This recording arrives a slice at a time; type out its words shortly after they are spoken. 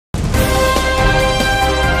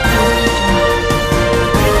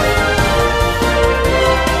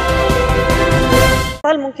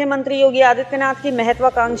मुख्यमंत्री योगी आदित्यनाथ की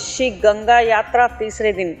महत्वाकांक्षी गंगा यात्रा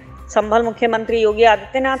तीसरे दिन। संभल मुख्यमंत्री योगी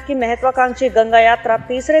आदित्यनाथ की महत्वाकांक्षी गंगा यात्रा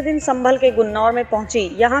तीसरे दिन संभल के गुन्नौर में पहुंची।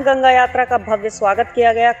 यहां गंगा यात्रा का भव्य स्वागत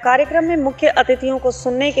किया गया। कार्यक्रम में मुख्य अतिथियों को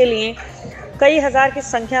सुनने के लिए कई हजार की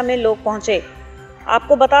संख्या में लोग पहुंचे।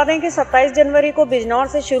 आपको बता दें कि 27 जनवरी को बिजनौर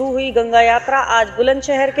से शुरू हुई गंगा यात्रा आज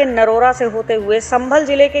बुलंदशहर के नरोरा से होते हुए संभल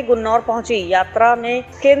जिले के गुन्नौर पहुंची। यात्रा में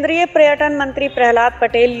केंद्रीय पर्यटन मंत्री प्रहलाद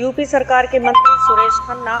पटेल, यूपी सरकार के मंत्री सुरेश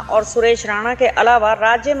खन्ना और सुरेश राणा के अलावा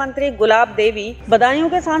राज्य मंत्री गुलाब देवी, बदायूं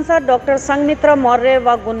के सांसद डॉक्टर संघमित्रा मौर्य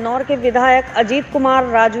व गुन्नौर के विधायक अजीत कुमार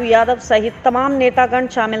राजू यादव सहित तमाम नेतागण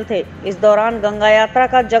शामिल थे। इस दौरान गंगा यात्रा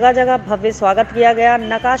का जगह जगह भव्य स्वागत किया गया।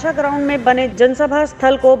 नकाशा ग्राउंड में बने जनसभा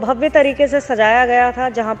स्थल को भव्य तरीके से सजाया गया था,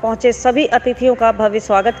 जहां पहुंचे सभी अतिथियों का भव्य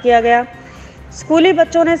स्वागत किया गया। स्कूली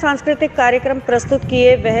बच्चों ने सांस्कृतिक कार्यक्रम प्रस्तुत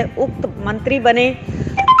किए। वह उक्त मंत्री बने।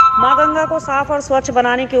 मां गंगा को साफ और स्वच्छ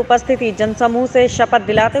बनाने की उपस्थिति। जनसमूह से शपथ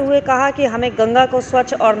दिलाते हुए कहा कि हमें गंगा को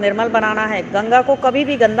स्वच्छ और निर्मल बनाना है, गंगा को कभी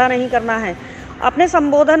भी गंदा नहीं करना है। अपने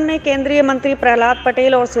संबोधन में केंद्रीय मंत्री प्रहलाद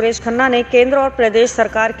पटेल और सुरेश खन्ना ने केंद्र और प्रदेश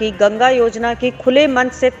सरकार की गंगा योजना की खुले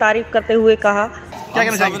मंच से तारीफ करते हुए कहा,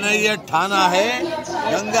 सबने ये ठाना है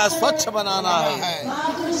गंगा स्वच्छ बनाना है।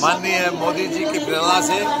 माननीय मोदी जी की प्रेरणा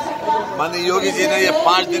से माननीय योगी जी ने ये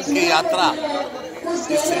 5 दिन की यात्रा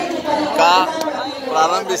इसका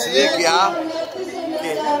प्रारंभ इसलिए किया कि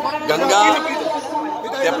गंगा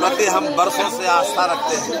के प्रति हम बरसों से आस्था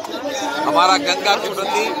रखते हैं। हमारा गंगा के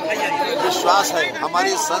प्रति विश्वास है।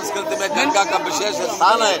 हमारी संस्कृति में गंगा का विशेष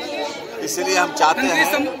स्थान है। इसलिए हम चाहते हैं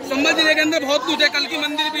संभल जिले के अंदर बहुत कुछ है। कल की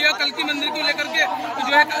मंदिर भी है। कल की मंदिर को लेकर के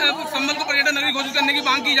जो है संभल को पर्यटन नगरी घोषित करने की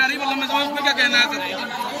मांग की जा रही है। उसमें क्या कहना है सर?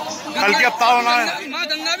 कल की हफ्ता होना है। माँ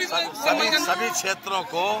गंगा भी सभी क्षेत्रों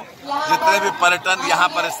को जितने भी पर्यटन यहाँ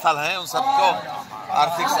पर स्थल हैं उन सबको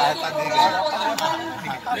आर्थिक सहायता दी गई।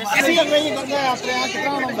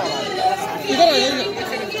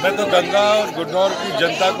 मैं तो गंगा और गुन्नौर की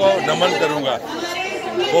जनता को नमन करूंगा।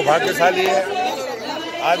 वो भाग्यशाली है।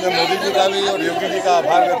 आज मैं मोदी जी का भी और योगी जी का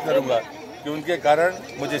आभार व्यक्त करूंगा कि उनके कारण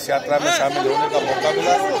मुझे इस यात्रा में शामिल होने का मौका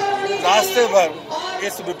मिला। रास्ते भर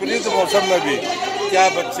इस विपरीत मौसम में भी क्या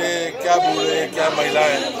बच्चे, क्या बूढ़े, क्या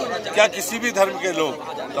महिलाएं, क्या किसी भी धर्म के लोग,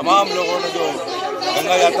 तमाम लोगों ने जो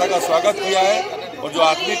गंगा यात्रा का स्वागत किया है और जो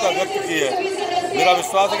आत्मीयता व्यक्त की है। मेरा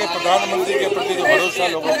विश्वास है कि प्रधानमंत्री के प्रति जो भरोसा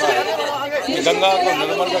लोगों का है कि गंगा को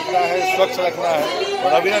निर्मल रखना है, स्वच्छ रखना है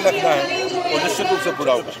और अविरल रखना है, वो निश्चित रूप से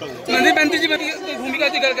पूरा होगा। मंत्री 35 जी भूमि का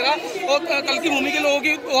जिक्र करा और कल की भूमि के लोगों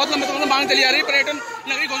की बहुत लंबे समय से मांग चली आ रही है पर्यटन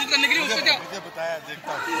नगरी घोषित करने के लिए। उससे क्या बताया,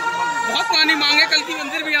 देखता हूँ बहुत पुरानी मांग है। कल की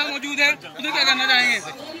मंदिर भी यहाँ मौजूद है, उसे क्या करना चाहेंगे?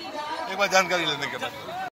 एक बार जानकारी लेने के बाद